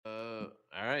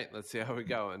right, let's see how we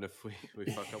go. And if we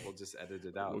fuck up, we'll just edit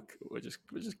it out. We'll just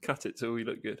cut it till we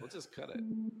look good. We'll just cut it.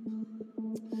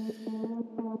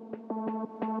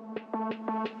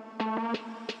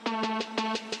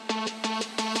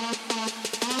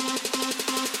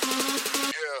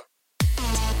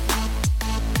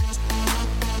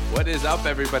 What is up,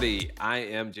 everybody? I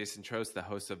am Jason Trost, the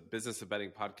host of Business of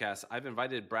Betting Podcast. I've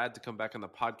invited Brad to come back on the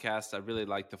podcast. I really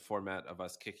like the format of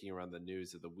us kicking around the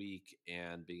news of the week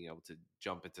and being able to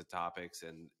jump into topics.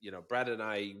 And, Brad and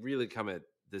I really come at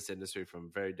this industry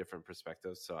from very different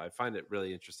perspectives. So I find it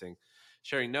really interesting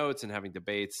sharing notes and having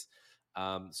debates.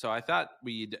 So I thought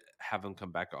we'd have him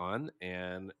come back on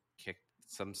and kick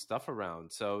some stuff around.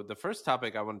 So the first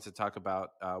topic I wanted to talk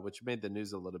about, which made the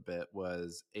news a little bit,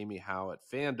 was Amy Howe at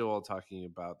FanDuel talking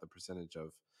about the percentage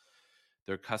of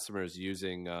their customers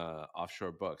using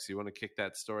offshore books. You want to kick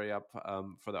that story up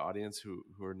for the audience who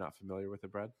are not familiar with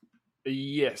it, Brad?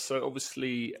 Yes. So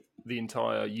obviously the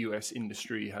entire US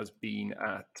industry has been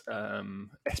at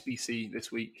SBC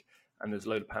this week, and there's a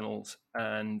load of panels.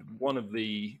 And one of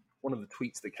the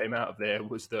tweets that came out of there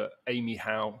was that Amy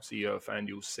Howe, CEO of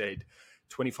FanDuel, said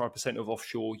 25% of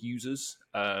offshore users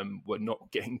were not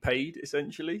getting paid,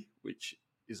 essentially, which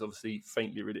is obviously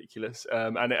faintly ridiculous.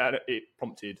 And it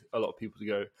prompted a lot of people to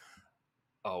go,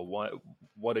 oh,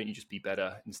 why don't you just be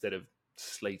better instead of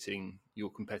slating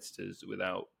your competitors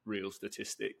without real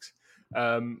statistics?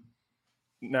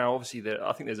 Now, obviously,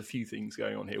 I think there's a few things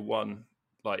going on here. One,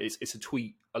 like it's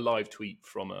a live tweet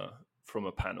from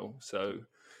a panel. So,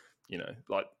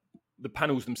 the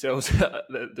panels themselves,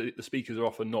 the speakers are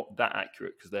often not that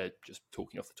accurate because they're just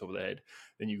talking off the top of their head.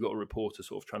 Then you've got a reporter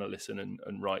sort of trying to listen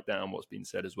and write down what's been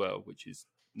said as well, which is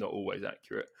not always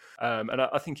accurate. And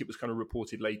I think it was kind of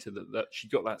reported later that she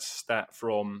got that stat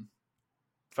from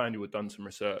FanDuel had done some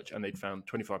research and they'd found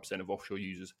 25% of offshore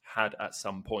users had at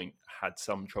some point had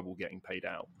some trouble getting paid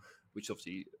out, which is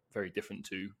obviously very different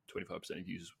to 25% of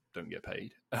users don't get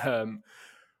paid.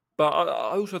 But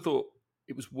I also thought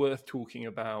it was worth talking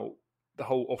about the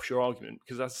whole offshore argument,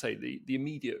 because as I say, the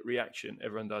immediate reaction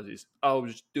everyone does is, oh,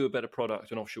 just do a better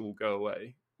product and offshore will go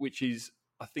away, which is,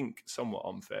 I think, somewhat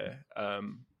unfair.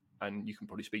 And you can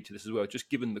probably speak to this as well, just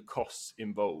given the costs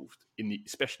involved,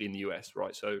 especially in the US,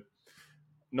 right? So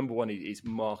number one is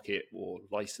market or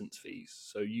license fees.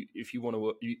 So if you want to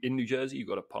work in New Jersey, you've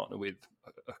got to partner with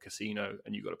a casino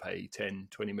and you've got to pay 10,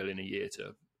 20 million a year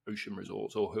to Ocean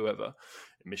Resorts or whoever.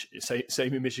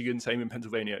 Same in Michigan, same in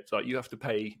Pennsylvania. It's like you have to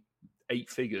pay 8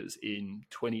 figures in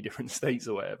 20 different states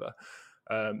or whatever.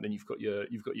 Then you've got your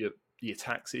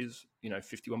taxes,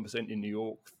 51% in New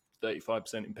York,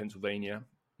 35% in Pennsylvania,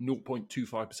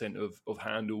 0.25% of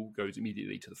handle goes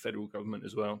immediately to the federal government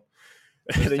as well.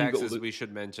 Those taxes we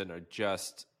should mention are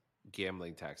just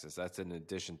gambling taxes. That's in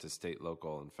addition to state,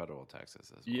 local, and federal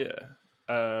taxes as well.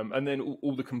 Yeah. And then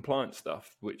all the compliance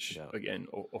stuff, which again,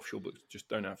 offshore books just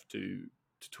don't have to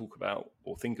talk about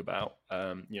or think about.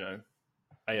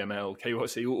 AML,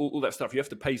 KYC, all that stuff. You have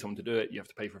to pay someone to do it. You have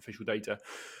to pay for official data.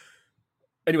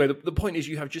 Anyway, the point is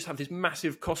you have this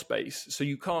massive cost base, so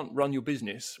you can't run your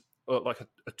business like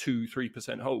a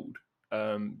 2-3% hold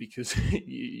because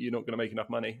you're not going to make enough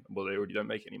money. Well, they already don't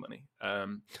make any money.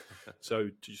 So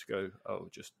to just go,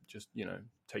 just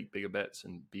take bigger bets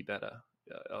and be better.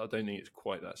 I don't think it's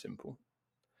quite that simple.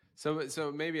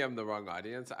 So maybe I'm the wrong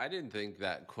audience. I didn't think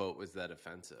that quote was that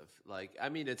offensive.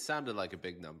 It sounded like a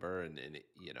big number, and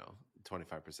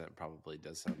 25% probably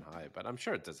does sound high, but I'm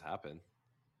sure it does happen.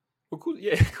 Of course,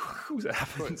 yeah, of course it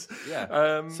happens.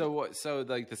 Yeah. So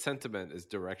the sentiment is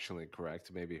directionally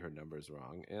correct. Maybe her number is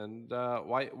wrong, and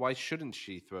why shouldn't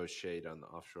she throw shade on the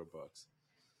offshore books?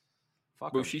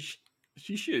 Well, she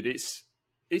should. It's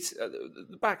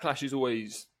the backlash is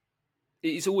always.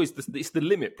 It's always the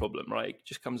limit problem, right? It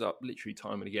just comes up literally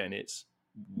time and again. It's,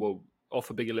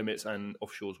 offer bigger limits and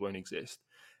offshores won't exist.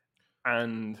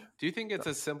 And do you think it's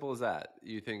as simple as that?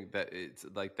 You think that it's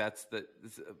like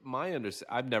my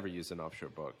understanding? I've never used an offshore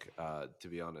book, to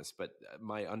be honest, but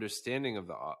my understanding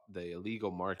of the illegal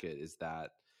market is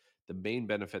that the main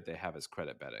benefit they have is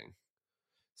credit betting.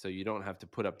 So you don't have to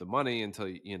put up the money until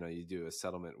you do a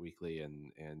settlement weekly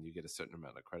and you get a certain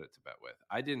amount of credit to bet with.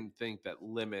 I didn't think that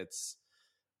limits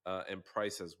and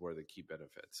prices were the key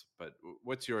benefits. But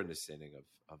what's your understanding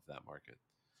of that market?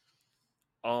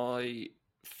 I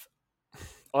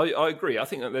agree. I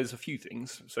think that there's a few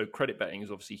things. So credit betting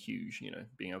is obviously huge,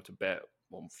 being able to bet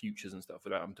on futures and stuff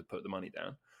without having to put the money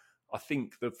down. I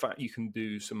think the fact you can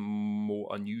do some more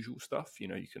unusual stuff, you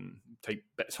can take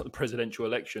bets on the presidential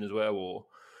election as well, or,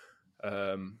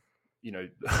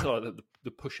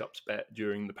 the push-ups bet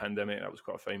during the pandemic. That was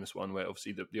quite a famous one where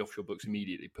obviously the offshore books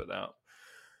immediately put that out.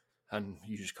 and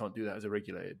you just can't do that as a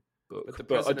regulated book. But the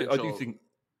But I do presidential, think,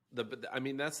 I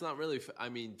mean, that's not really. I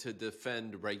mean, to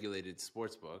defend regulated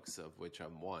sports books, of which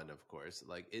I'm one, of course.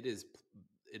 Like it is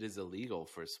illegal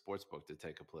for a sports book to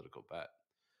take a political bet.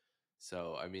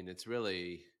 So I mean, it's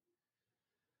really,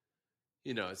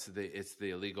 it's the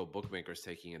illegal bookmakers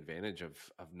taking advantage of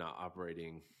not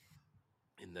operating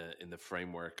in the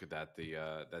framework that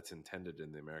that's intended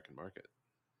in the American market.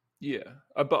 yeah.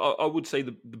 But I would say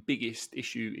the biggest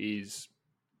issue is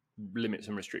limits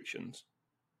and restrictions,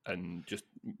 and just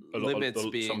Limits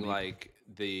some being people. like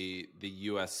the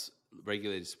U.S.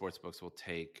 regulated sports books will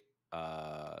take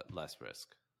less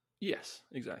risk. Yes,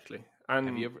 exactly. Have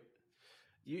And you ever?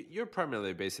 You're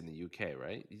primarily based in the UK,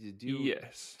 right?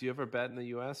 yes, Do you ever bet in the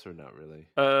US or not really?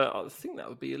 I think that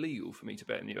would be illegal for me to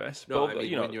bet in the US. No, But I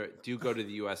mean, you know, do you go to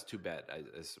the US to bet?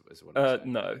 Is what I'm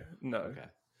saying. no. Okay.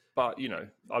 But you know,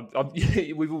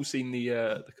 we've all seen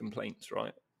the complaints,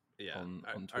 right? Yeah. On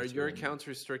Are Twitter. your accounts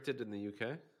restricted in the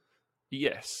UK?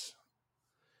 Yes.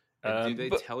 And do they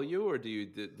But tell you, or do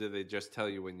they just tell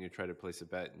you when you try to place a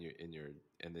bet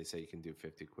and they say you can do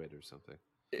 50 quid or something?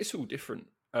 it's all different.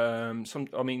 I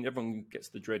mean, everyone gets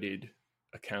the dreaded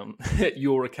account,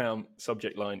 your account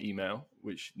subject line email,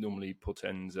 which normally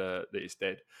portends that it's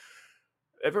dead.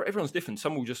 Everyone's different.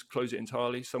 Some will just close it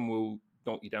entirely. Some will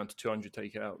knock you down to 200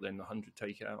 takeout, then 100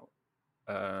 takeout.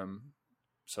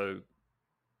 So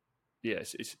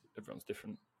yes, it's everyone's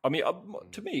different. I mean,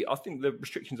 to me, I think the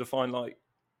restrictions are fine. Like,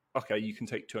 okay, you can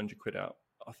take 200 quid out.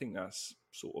 I think that's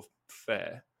sort of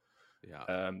fair.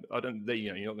 Yeah. I don't.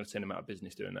 You're not going to send them out of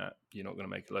business doing that. You're not going to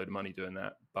make a load of money doing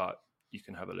that. But you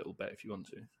can have a little bet if you want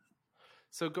to.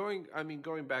 So going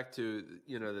back to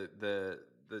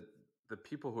the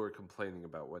people who are complaining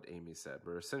about what Amy said,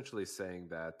 we're essentially saying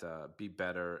that be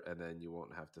better, and then you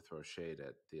won't have to throw shade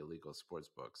at the illegal sports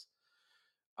books.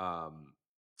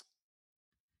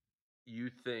 You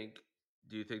think?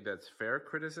 Do you think that's fair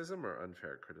criticism or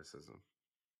unfair criticism?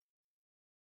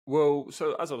 Well,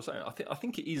 so as I was saying, I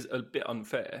think it is a bit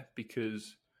unfair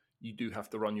because you do have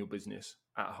to run your business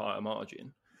at a higher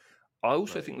margin. I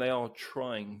also Right. think they are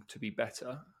trying to be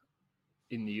better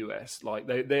in the US. Like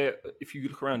they're if you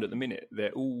look around at the minute,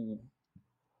 they're all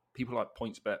people like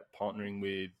PointsBet partnering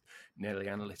with Nelly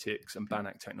Analytics and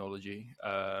Banach Technology.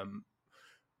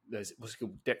 There's what's it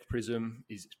called Deck Prism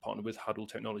is partnered with Huddle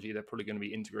Technology. They're probably going to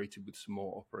be integrated with some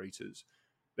more operators.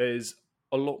 There's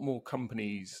a lot more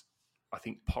companies, I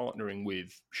think, partnering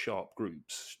with sharp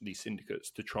groups, these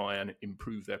syndicates, to try and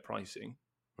improve their pricing,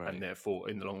 Right. and therefore,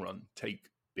 in the long run, take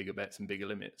bigger bets and bigger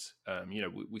limits.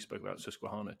 We spoke about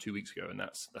Susquehanna 2 weeks ago, and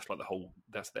that's like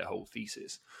that's their whole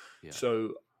thesis. Yeah.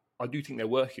 So I do think they're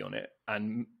working on it,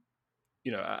 and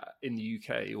in the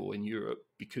UK or in Europe,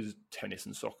 because tennis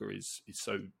and soccer is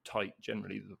so tight,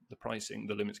 generally the pricing,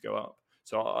 the limits go up.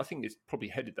 So I think it's probably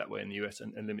headed that way in the US,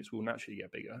 and limits will naturally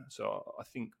get bigger. So I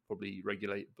think probably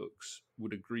regulated books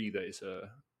would agree that it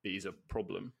is a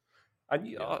problem. And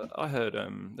Yeah. I heard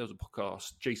there was a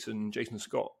podcast, Jason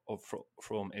Scott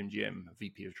from MGM,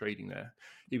 VP of Trading there.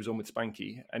 He was on with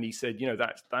Spanky, and he said,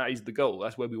 that is the goal.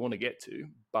 That's where we want to get to,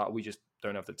 but we just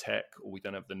don't have the tech, or we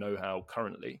don't have the know-how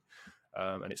currently.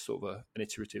 And it's sort of an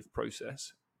iterative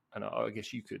process. And I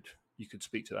guess you could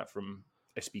speak to that from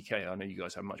SBK. I know you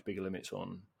guys have much bigger limits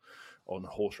on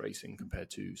horse racing compared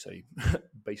to, say,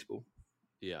 baseball.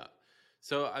 Yeah.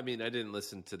 So I mean, I didn't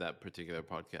listen to that particular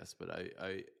podcast, but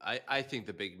I think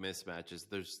the big mismatch is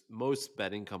most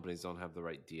betting companies don't have the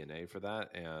right DNA for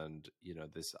that, and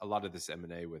a lot of this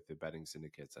M&A with the betting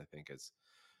syndicates, I think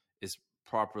is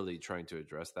properly trying to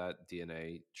address that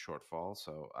DNA shortfall.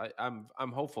 So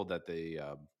I'm hopeful that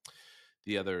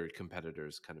the other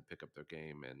competitors kind of pick up their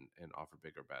game and offer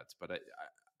bigger bets. But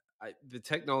the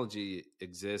technology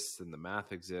exists and the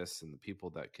math exists and the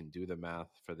people that can do the math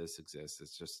for this exists.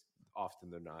 It's just often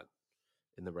they're not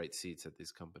in the right seats at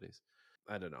these companies.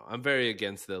 I don't know. I'm very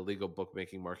against the illegal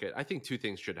bookmaking market. I think two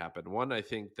things should happen. One, I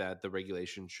think that the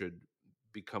regulation should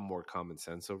become more common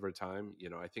sense over time.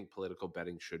 I think political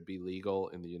betting should be legal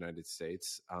in the United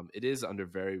States. It is under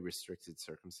very restricted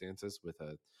circumstances with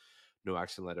a no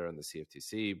action letter on the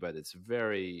CFTC, but it's a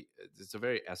very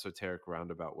esoteric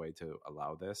roundabout way to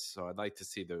allow this. So I'd like to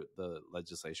see the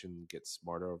legislation get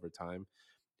smarter over time.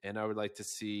 And I would like to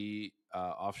see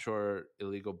offshore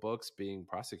illegal books being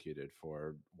prosecuted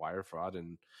for wire fraud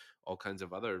and all kinds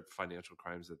of other financial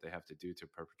crimes that they have to do to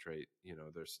perpetrate,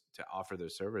 to offer their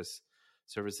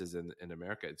services in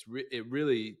America. It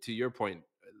really, to your point,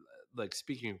 like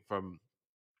speaking from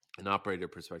an operator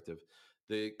perspective,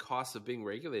 the costs of being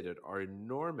regulated are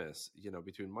enormous,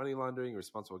 between money laundering,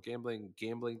 responsible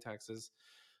gambling taxes.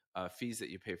 fees that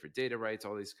you pay for data rights,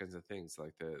 all these kinds of things,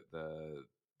 like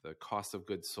the cost of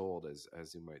goods sold,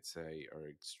 as you might say, are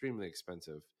extremely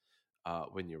expensive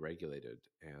when you're regulated,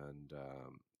 and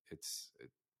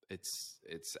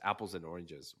it's apples and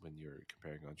oranges when you're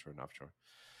comparing onshore and offshore.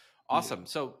 Awesome. Yeah.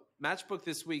 So Matchbook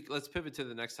this week. Let's pivot to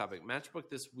the next topic. Matchbook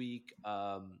this week.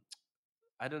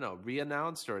 I don't know,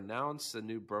 re-announced or announced a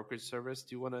new brokerage service.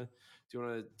 Do you want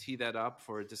to tee that up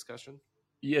for a discussion?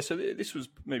 Yeah, so this was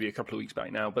maybe a couple of weeks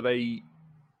back now, but they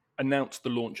announced the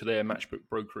launch of their Matchbook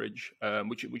brokerage,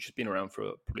 which has been around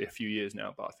for probably a few years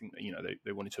now. But I think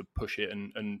they wanted to push it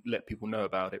and let people know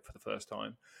about it for the first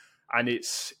time. And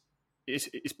it's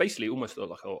basically almost like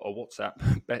a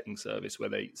WhatsApp betting service where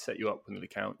they set you up with an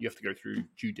account. You have to go through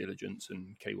due diligence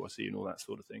and KYC and all that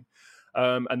sort of thing.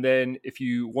 And then if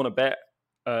you want to bet,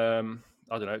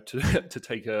 I don't know, to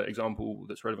take an example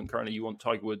that's relevant currently, you want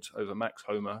Tiger Woods over Max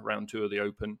Homa, round 2 of the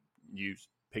Open, you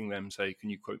ping them, say, can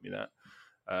you quote me that?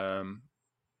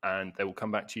 And they will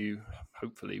come back to you,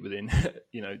 hopefully within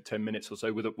 10 minutes or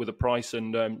so, with a price,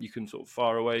 and you can sort of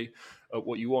fire away at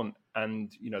what you want.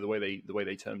 And the way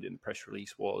they termed it in the press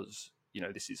release was,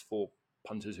 this is for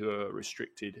punters who are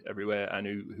restricted everywhere and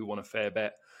who want a fair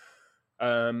bet.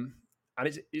 And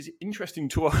it's interesting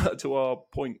to our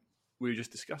point we were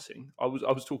just discussing. I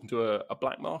was talking to a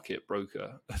black market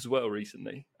broker as well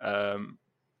recently,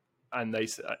 and they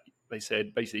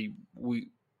said basically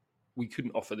we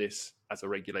couldn't offer this as a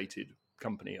regulated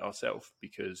company ourselves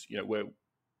because where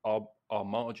our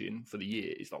margin for the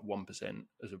year is like 1%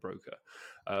 as a broker,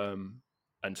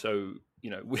 and so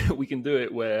we can do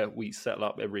it where we settle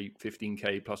up every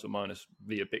 15k plus or minus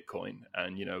via Bitcoin,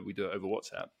 and we do it over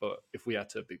WhatsApp. But if we had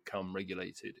to become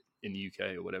regulated in the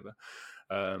UK or whatever,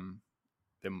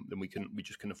 then we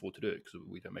just couldn't afford to do it because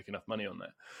we don't make enough money on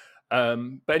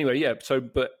that. But anyway, yeah.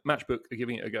 But Matchbook are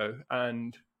giving it a go,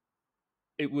 and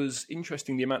it was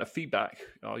interesting the amount of feedback.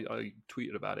 I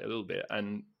tweeted about it a little bit,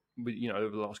 and over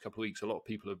the last couple of weeks, a lot of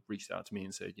people have reached out to me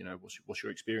and said, what's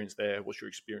your experience there? What's your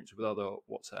experience with other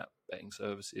WhatsApp betting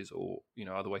services, or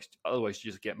other ways to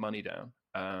just get money down?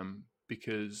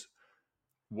 Because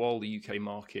while the UK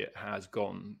market has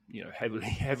gone,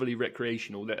 heavily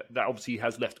recreational, that obviously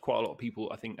has left quite a lot of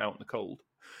people, I think, out in the cold,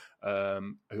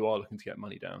 who are looking to get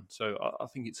money down. So I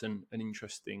think it's an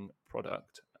interesting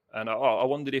product, and I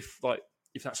wondered if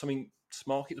that's something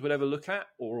Smarkets would ever look at,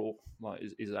 or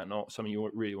is that not something you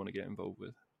really want to get involved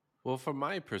with? Well, from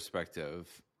my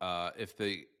perspective, if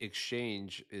the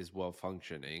exchange is well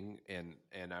functioning,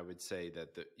 and I would say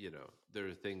that there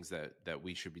are things that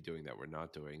we should be doing that we're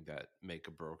not doing that make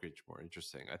a brokerage more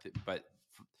interesting. I think, but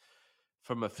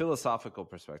from a philosophical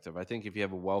perspective, I think if you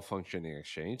have a well functioning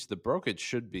exchange, the brokerage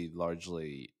should be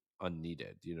largely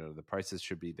unneeded. The prices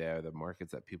should be there, the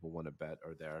markets that people want to bet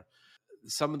are there.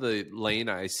 Some of the lane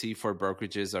I see for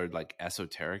brokerages are like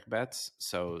esoteric bets.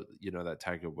 So, that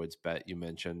Tiger Woods bet you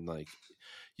mentioned, like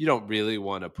you don't really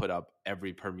want to put up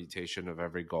every permutation of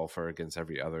every golfer against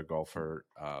every other golfer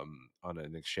on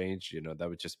an exchange. That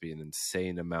would just be an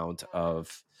insane amount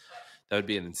of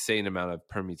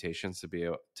permutations to be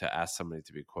able to ask somebody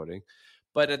to be quoting.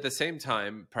 But at the same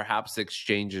time, perhaps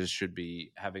exchanges should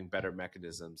be having better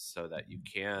mechanisms so that you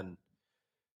can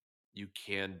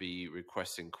be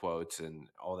requesting quotes and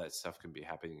all that stuff can be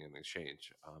happening in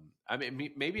exchange. I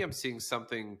mean, maybe I'm seeing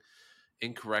something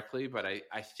incorrectly, but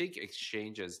I think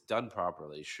exchanges done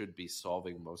properly should be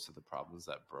solving most of the problems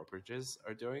that brokerages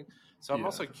are doing. So I'm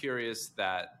also curious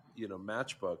that,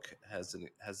 Matchbook has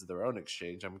their own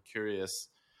exchange. I'm curious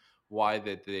why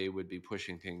that they would be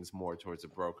pushing things more towards a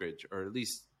brokerage, or at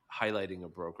least highlighting a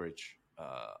brokerage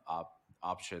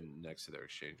option next to their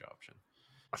exchange option.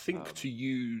 I think to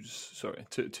use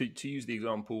the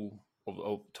example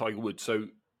of Tiger Woods, so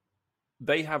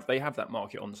they have that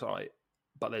market on site,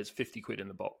 but there's 50 quid in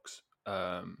the box,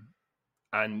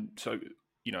 and so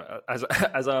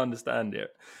as I understand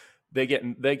it, they're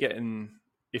getting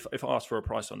if I ask for a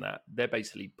price on that, they're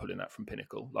basically pulling that from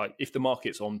Pinnacle. Like if the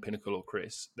market's on Pinnacle or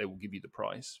Chris, they will give you the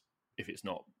price. If it's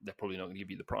not, they're probably not going to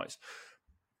give you the price.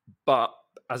 But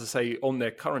as I say, on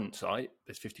their current site,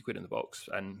 there's 50 quid in the box.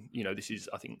 And,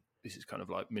 I think this is kind of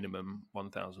like minimum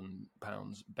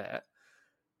 £1,000 bet.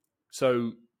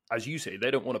 So as you say,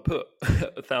 they don't want to put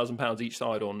 £1,000 each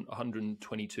side on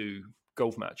 122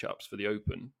 golf matchups for the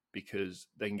Open because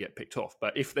they can get picked off.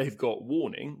 But if they've got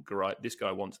warning, right, this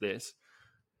guy wants this,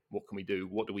 what can we do?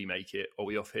 What do we make it? Are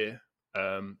we off here?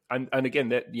 And again,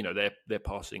 they're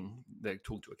passing, they're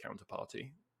talking to a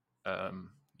counterparty,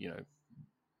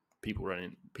 people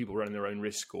running their own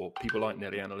risk, or people like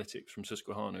Nelly Analytics from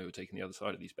Susquehanna who are taking the other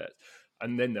side of these bets.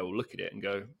 And then they'll look at it and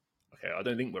go, okay, I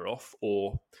don't think we're off,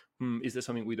 or is there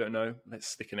something we don't know? Let's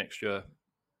stick an extra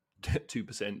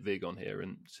 2% vig on here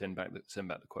and send back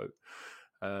the quote.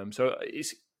 So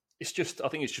it's just, I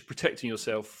think it's just protecting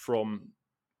yourself from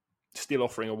still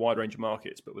offering a wide range of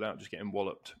markets, but without just getting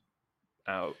walloped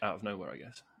out of nowhere, I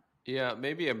guess. Yeah,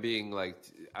 maybe I'm being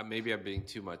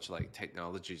too much like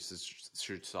technology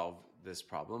should solve this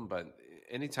problem, but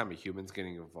anytime a human's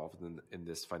getting involved in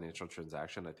this financial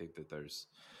transaction, I think that there's,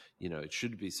 it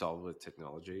should be solved with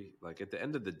technology. Like at the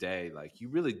end of the day, like you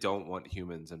really don't want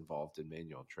humans involved in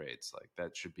manual trades. Like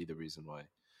that should be the reason why.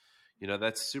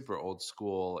 That's super old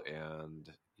school, and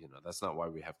that's not why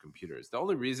we have computers. The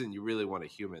only reason you really want a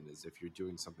human is if you're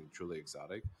doing something truly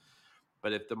exotic.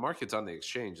 But if the market's on the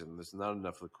exchange and there's not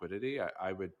enough liquidity,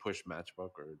 I would push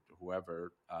Matchbook or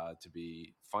whoever to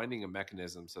be finding a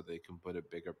mechanism so they can put a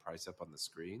bigger price up on the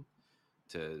screen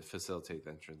to facilitate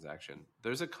that transaction.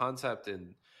 There's a concept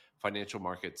in financial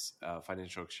markets,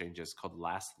 financial exchanges called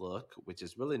last look, which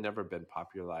has really never been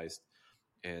popularized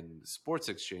in sports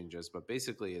exchanges. But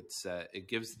basically, it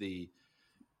gives the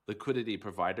liquidity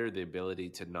provider the ability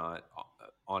to not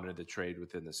honor the trade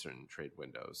within a certain trade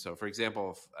window. So, for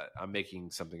example, if, I'm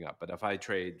making something up, but if I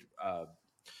trade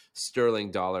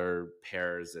sterling dollar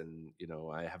pairs, and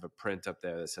I have a print up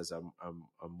there that says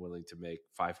I'm willing to make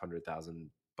 $500,000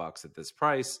 at this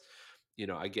price,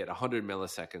 I get 100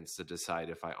 milliseconds to decide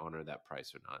if I honor that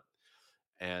price or not.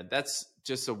 And that's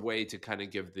just a way to kind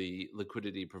of give the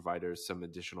liquidity providers some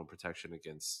additional protection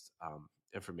against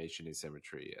information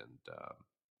asymmetry and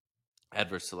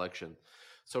adverse selection.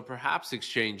 So perhaps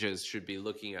exchanges should be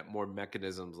looking at more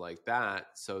mechanisms like that,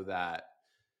 so that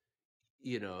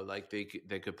like they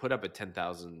could put up a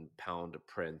 10,000 pound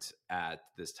print at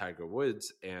this Tiger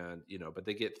Woods, and but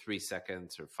they get 3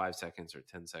 seconds or 5 seconds or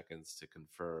 10 seconds to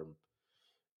confirm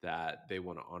that they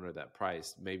want to honor that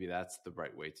price. Maybe that's the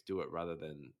right way to do it, rather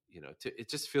than it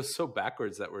just feels so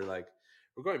backwards that we're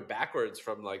going backwards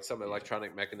from like some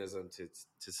electronic mechanism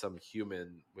to some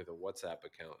human with a WhatsApp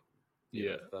account,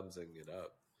 thumbsing it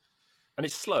up. And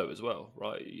it's slow as well,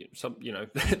 right?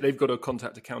 They've got to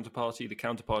contact a counterparty. The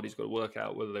counterparty's got to work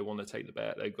out whether they want to take the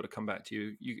bet. They've got to come back to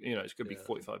you. It's going to be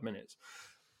 45 minutes.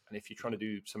 And if you're trying to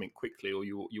do something quickly, or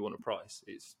you want a price,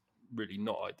 it's really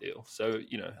not ideal. So,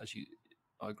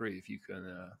 I agree. If you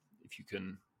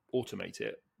can automate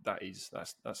it,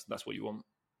 that's what you want.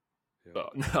 Yeah.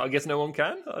 But I guess no one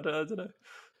can. I don't know.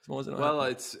 Well,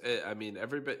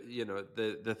 everybody.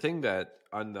 The thing that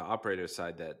on the operator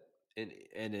side that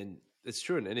it's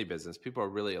true in any business, people are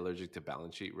really allergic to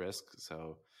balance sheet risk.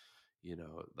 So,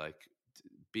 like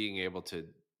being able to,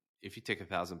 if you take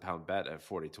 1,000-pound bet at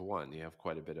 40-1, you have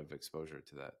quite a bit of exposure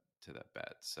to that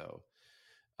bet. So,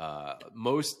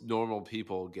 most normal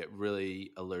people get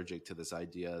really allergic to this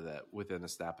idea that within a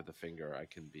snap of the finger, I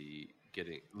can be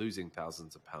losing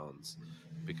thousands of pounds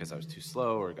because I was too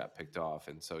slow or got picked off.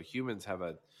 And so humans have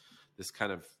this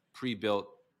kind of pre-built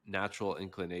natural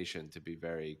inclination to be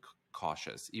very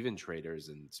cautious, even traders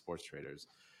and sports traders,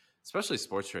 especially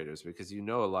sports traders, because a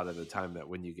lot of the time that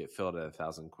when you get filled at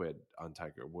 £1,000 on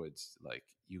Tiger Woods, like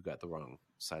you got the wrong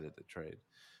side of the trade.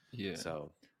 Yeah.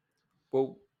 So,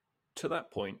 well, to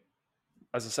that point,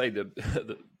 as I say,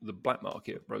 the black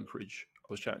market brokerage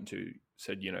I was chatting to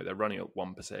said, they're running at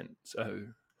 1%. So,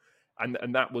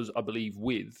 and that was, I believe,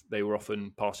 they were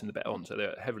often passing the bet on. So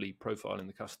they're heavily profiling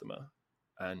the customer.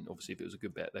 And obviously, if it was a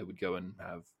good bet, they would go and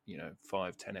have,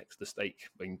 5-10x the stake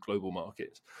in global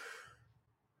markets.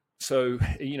 So,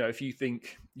 if you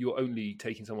think you're only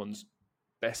taking someone's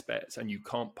best bets and you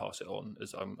can't pass it on,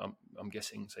 as I'm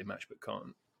guessing, say, Matchbook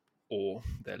can't, or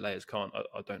their layers can't,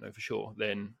 I don't know for sure,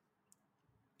 then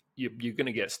you're going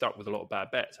to get stuck with a lot of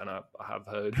bad bets. And I have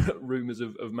heard rumors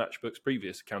of Matchbook's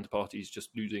previous counterparties just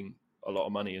losing a lot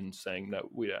of money and saying, no,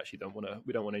 we actually don't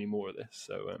want any more of this.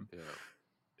 So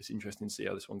it's interesting to see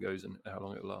how this one goes and how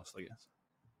long it will last, I guess.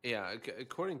 Yeah,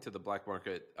 according to the black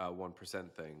market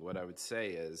 1% thing, what I would say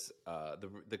is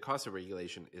the cost of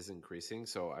regulation is increasing.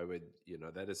 So I would,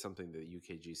 that is something that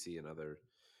UKGC and other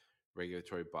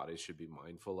regulatory bodies should be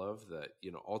mindful of, that,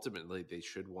 ultimately they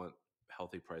should want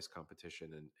healthy price competition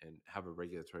and have a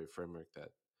regulatory framework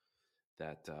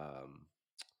that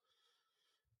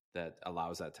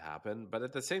allows that to happen. But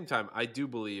at the same time, I do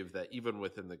believe that even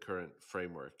within the current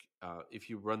framework, if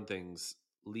you run things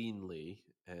leanly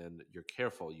and you're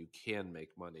careful, you can make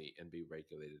money and be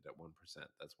regulated at 1%.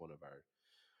 That's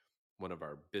one of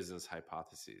our business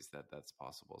hypotheses that's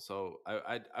possible. So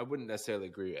I wouldn't necessarily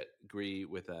agree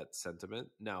with that sentiment.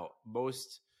 Now,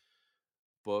 most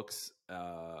books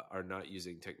are not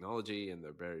using technology, and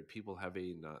they're very people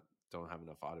heavy, not don't have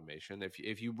enough automation.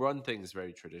 If you run things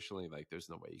very traditionally, like there's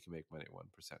no way you can make money at 1%.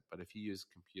 But if you use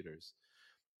computers,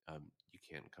 you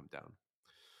can come down.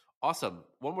 Awesome.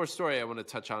 One more story I want to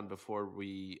touch on before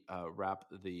we wrap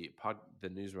the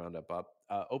news roundup up.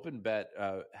 OpenBet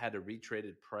had a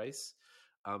retraded price.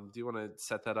 Do you want to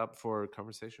set that up for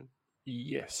conversation?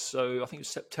 Yes, so I think it was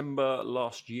September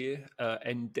last year.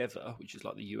 Endeavor, which is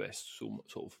like the US sort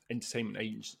of entertainment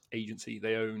agency,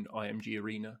 they own IMG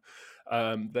Arena.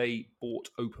 They bought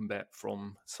OpenBet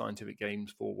from Scientific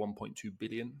Games for 1.2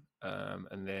 billion,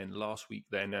 and then last week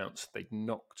they announced they'd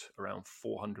knocked around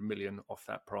 400 million off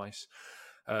that price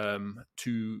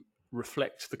to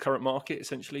reflect the current market.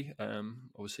 Essentially,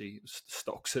 obviously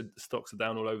stocks are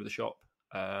down all over the shop.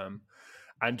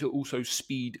 And to also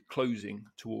speed closing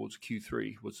towards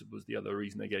Q3 was the other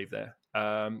reason they gave there.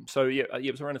 So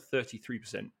it was around a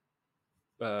 33%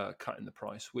 cut in the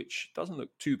price, which doesn't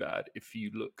look too bad if you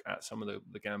look at some of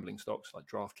the gambling stocks. Like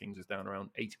DraftKings is down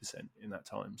around 80% in that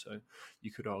time. So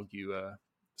you could argue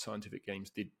Scientific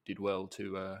Games did well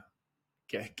to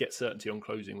get certainty on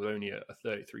closing with only a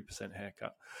 33%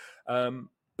 haircut.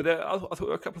 But I thought there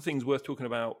were a couple of things worth talking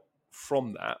about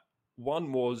from that.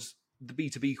 One was the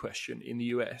B2B question in the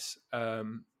US,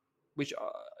 which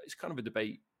is kind of a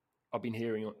debate I've been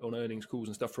hearing on earnings calls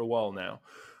and stuff for a while now,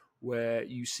 where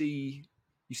you see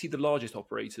the largest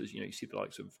operators, you see the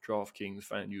likes of DraftKings,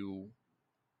 FanDuel,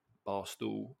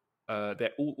 Barstool.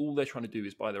 They're all they're trying to do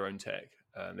is buy their own tech.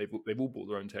 They've all bought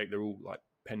their own tech. They're all like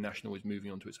Penn National is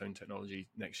moving on to its own technology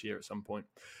next year at some point,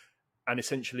 and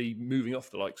essentially moving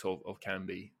off the likes of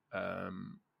Kambi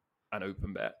and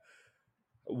OpenBet.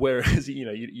 Whereas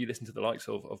you listen to the likes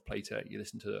of Playtech, you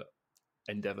listen to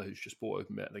Endeavor, who's just bought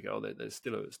OpenBet. They go, there's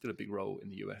still a big role in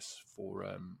the US for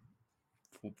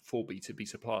B2B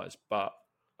suppliers, but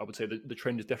I would say that the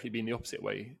trend has definitely been the opposite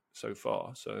way so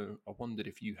far. So I wondered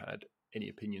if you had any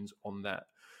opinions on that.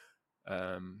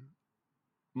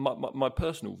 My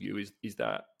personal view is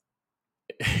that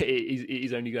it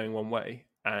is only going one way,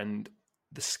 and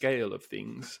the scale of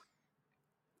things.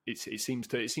 It seems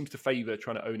to favour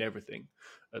trying to own everything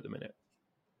at the minute.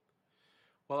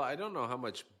 Well, I don't know how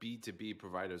much B2B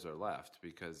providers are left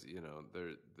because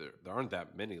there aren't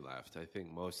that many left. I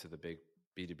think most of the big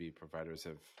B2B providers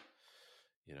have,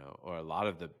 or a lot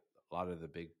of the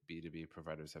big B2B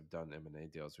providers have done M&A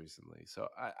deals recently. So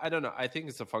I don't know. I think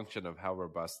it's a function of how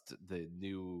robust the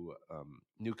new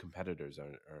competitors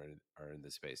are in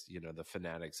the space. The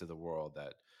Fanatics of the world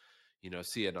that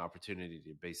see an opportunity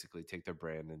to basically take their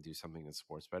brand and do something in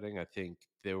sports betting. I think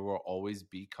there will always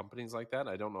be companies like that.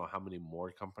 I don't know how many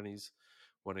more companies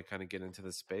want to kind of get into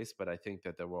the space, but I think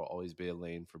that there will always be a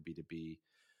lane for B2B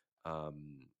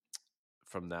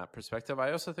from that perspective.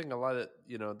 I also think a lot of,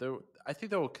 I think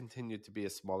there will continue to be a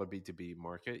smaller B2B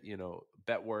market.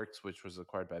 BetWorks, which was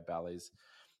acquired by Bally's,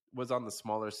 was on the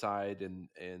smaller side. And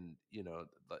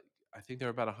like, I think there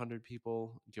were about 100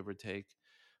 people, give or take,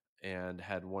 and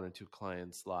had one or two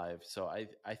clients live. So I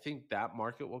think that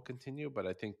market will continue, but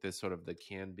I think this sort of the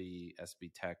Kambi, SB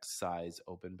Tech size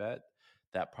OpenBet,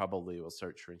 that probably will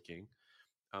start shrinking.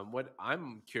 What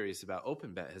I'm curious about,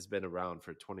 OpenBet has been around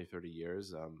for 20, 30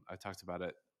 years. I talked about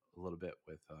it a little bit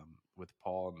with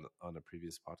Paul on a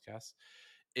previous podcast.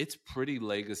 It's pretty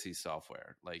legacy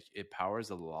software. Like, it powers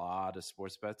a lot of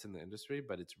sports bets in the industry,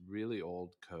 but it's really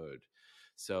old code.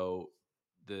 So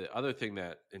the other thing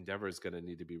that Endeavor is going to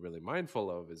need to be really mindful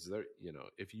of is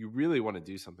if you really want to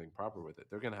do something proper with it,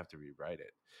 they're going to have to rewrite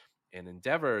it. And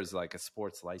Endeavor is like a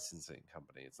sports licensing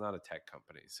company. It's not a tech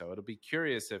company. So it'll be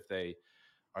curious if they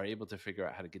are able to figure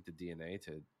out how to get the DNA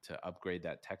to upgrade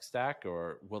that tech stack,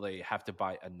 or will they have to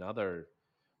buy another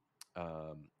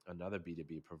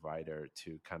B2B provider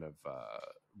to kind of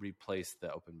replace the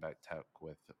OpenBet tech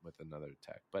with another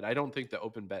tech. But I don't think the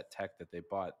OpenBet tech that they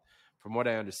bought, from what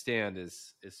I understand,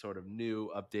 is sort of new,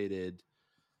 updated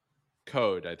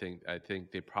code. I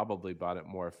think they probably bought it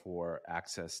more for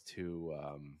access to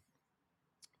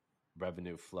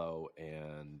revenue flow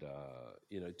and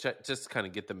just kind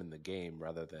of get them in the game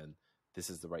rather than this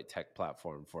is the right tech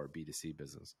platform for a B2C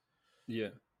business. Yeah.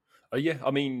 Yeah,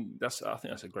 I mean I think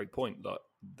that's a great point. Like,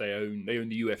 they own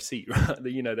the UFC, right?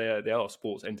 They are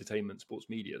sports entertainment, sports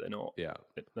media. They're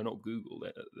not Google.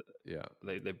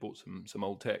 They bought some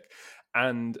old tech,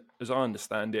 and as I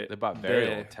understand it, they bought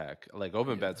very old tech. Like,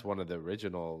 OpenBet's one of the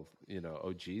original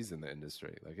OGs in the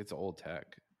industry. Like, it's old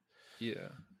tech. Yeah,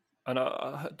 and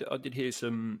I did hear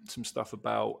some stuff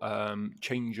about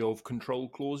change of control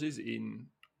clauses in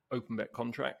OpenBet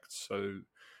contracts. So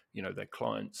their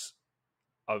clients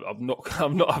I've not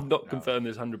confirmed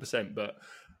this 100%, but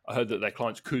I heard that their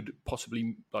clients could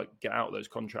possibly like get out those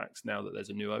contracts now that there's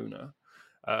a new owner.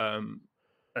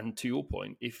 And to your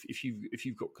point, if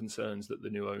you've got concerns that the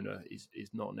new owner is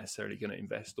not necessarily going to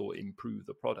invest or improve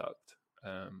the product,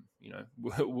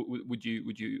 would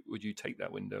you take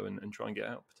that window and try and get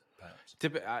out? Perhaps.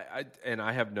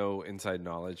 I have no inside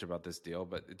knowledge about this deal,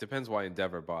 but it depends why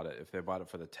Endeavor bought it. If they bought it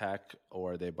for the tech,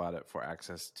 or they bought it for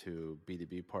access to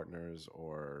B2B partners,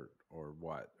 or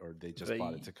what, or they just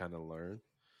bought it to kind of learn.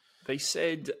 They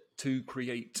said to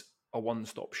create a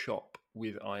one-stop shop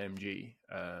with IMG.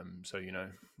 So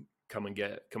come and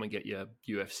get your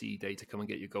UFC data, come and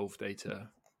get your golf data,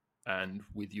 and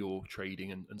with your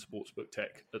trading and sportsbook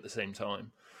tech at the same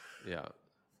time. Yeah.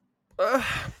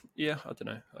 Yeah, I don't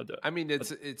know. I mean,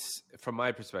 it's from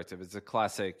my perspective, it's a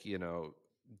classic,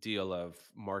 deal of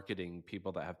marketing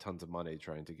people that have tons of money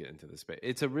trying to get into the space.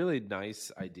 It's a really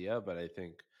nice idea, but I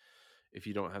think if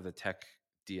you don't have the tech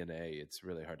DNA, it's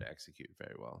really hard to execute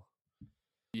very well.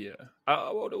 Yeah,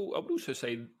 I would also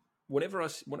say whenever I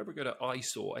go to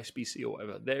ICE or SBC or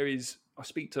whatever, I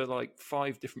speak to like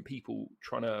 5 different people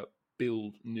trying to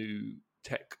build new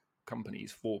tech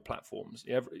companies for platforms.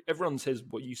 Everyone says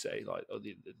what you say, like, oh,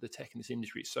 the tech in this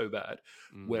industry is so bad.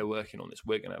 We're working on this.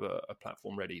 We're going to have a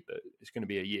platform ready, but it's going to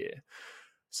be a year.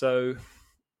 So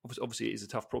obviously it is a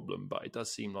tough problem, but it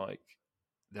does seem like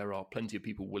there are plenty of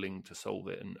people willing to solve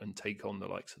it and take on the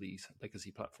likes of these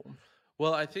legacy platforms.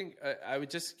 Well, I think I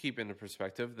would just keep into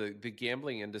perspective the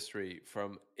gambling industry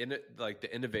from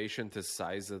the innovation to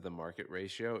size of the market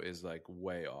ratio is like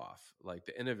way off. Like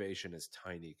the innovation is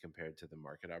tiny compared to the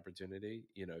market opportunity.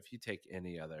 If you take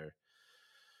any other,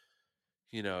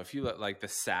 if you let like the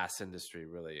SaaS industry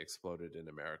really exploded in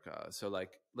America. So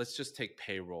like, let's just take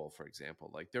payroll, for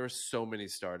example. Like there are so many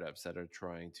startups that are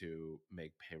trying to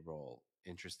make payroll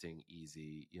interesting,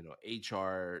 easy,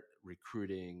 HR,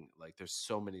 recruiting. Like there's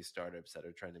so many startups that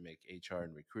are trying to make HR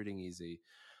and recruiting easy.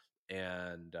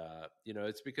 And,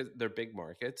 it's because they're big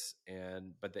markets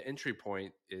but the entry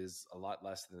point is a lot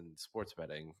less than sports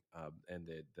betting. And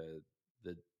the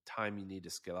time you need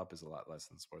to scale up is a lot less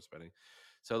than sports betting.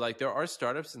 So like there are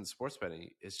startups in sports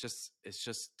betting. It's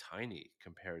just tiny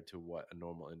compared to what a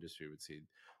normal industry would see,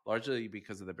 largely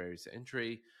because of the barriers to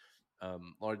entry.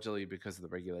 Largely because of the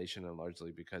regulation, and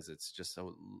largely because it's just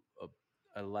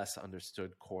a less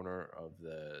understood corner of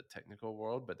the technical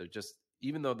world. But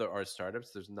even though there are startups,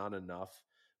 there's not enough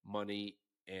money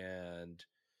and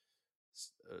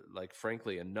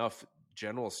frankly, enough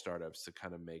general startups to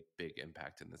kind of make big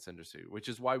impact in this industry, which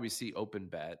is why we see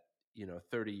OpenBet,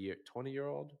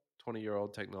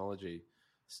 20-year-old technology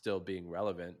still being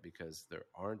relevant, because there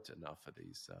aren't enough of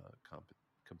these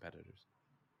competitors.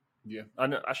 Yeah,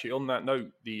 and actually on that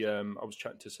note, I was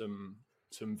chatting to some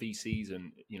VCs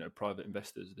and private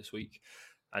investors this week,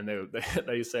 and they were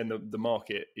saying the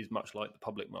market is much like the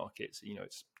public markets.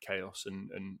 It's chaos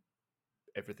and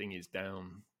everything is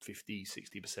down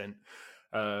 50-60%.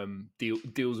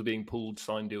 Deals are being pulled,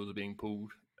 signed deals are being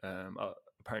pulled.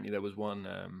 Apparently there was one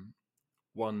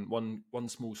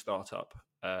small startup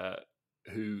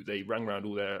who they rang around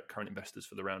all their current investors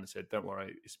for the round and said, "Don't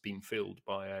worry, it's been filled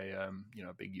by a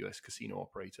big US casino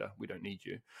operator. We don't need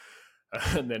you."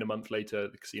 And then a month later,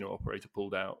 the casino operator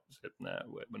pulled out, said, "Nah,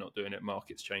 we're not doing it.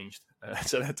 Market's changed."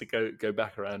 So they had to go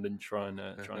back around and try and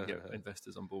get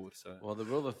investors on board. So, well, the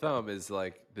rule of thumb is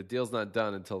like the deal's not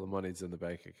done until the money's in the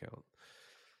bank account.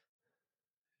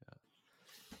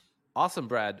 Awesome,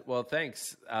 Brad. Well,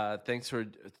 thanks. Thanks for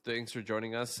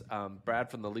joining us,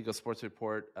 Brad from the Legal Sports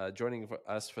Report, joining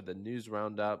us for the News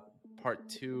Roundup Part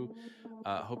 2.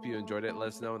 Hope you enjoyed it. Let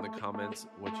us know in the comments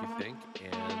what you think,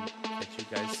 and catch you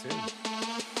guys soon.